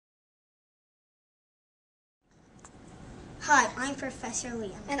Hi, I'm Professor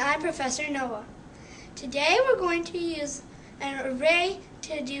Liam. And I'm Professor Noah. Today we're going to use an array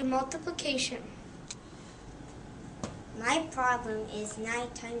to do multiplication. My problem is 9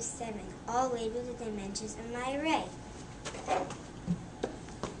 times 7. I'll label the dimensions of my array.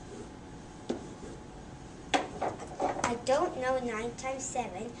 I don't know 9 times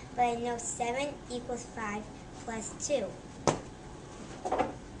 7, but I know 7 equals 5 plus 2.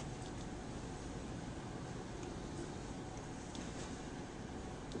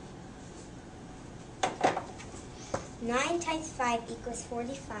 9 times 5 equals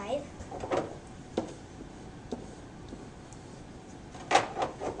 45.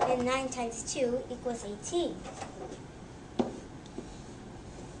 And 9 times 2 equals 18.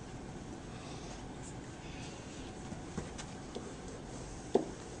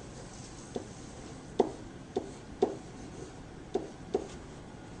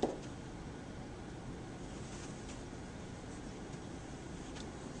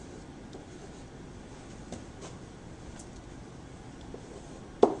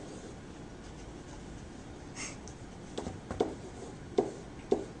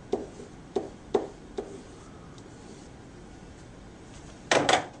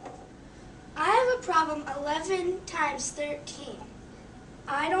 Problem 11 times 13.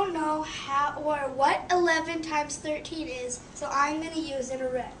 I don't know how or what 11 times 13 is, so I'm going to use an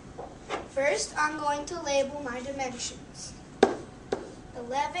array. First, I'm going to label my dimensions.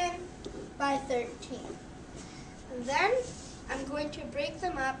 11 by 13. And then I'm going to break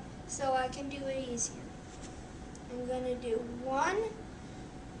them up so I can do it easier. I'm going to do 1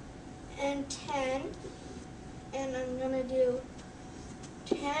 and 10, and I'm going to do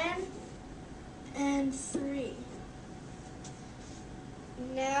 10 and 3.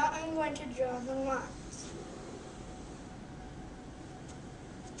 Now I'm going to draw the lines.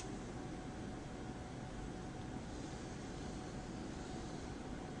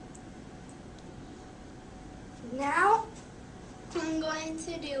 Now I'm going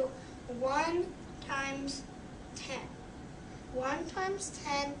to do 1 times 10. 1 times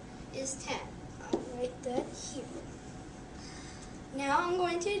 10 is 10. I'll write that here. Now I'm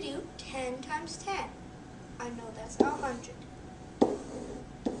going to do 10 times 10. I know that's 100.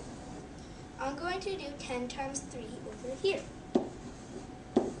 I'm going to do 10 times 3 over here.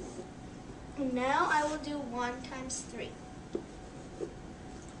 And now I will do 1 times 3.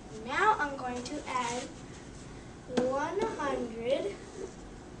 Now I'm going to add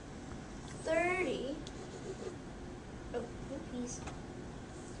 130. Oh, please.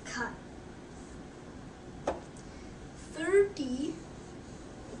 Cut. 30,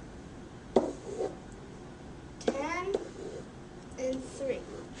 10, and 3.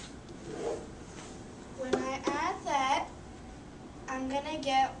 When I add that, I'm going to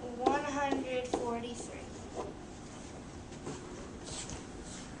get 143.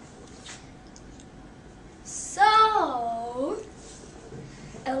 So,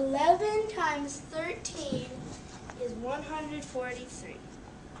 11 times 13 is 143.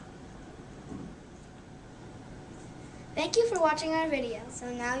 Thank you for watching our video.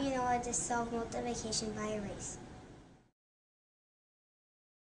 So now you know how to solve multiplication by arrays.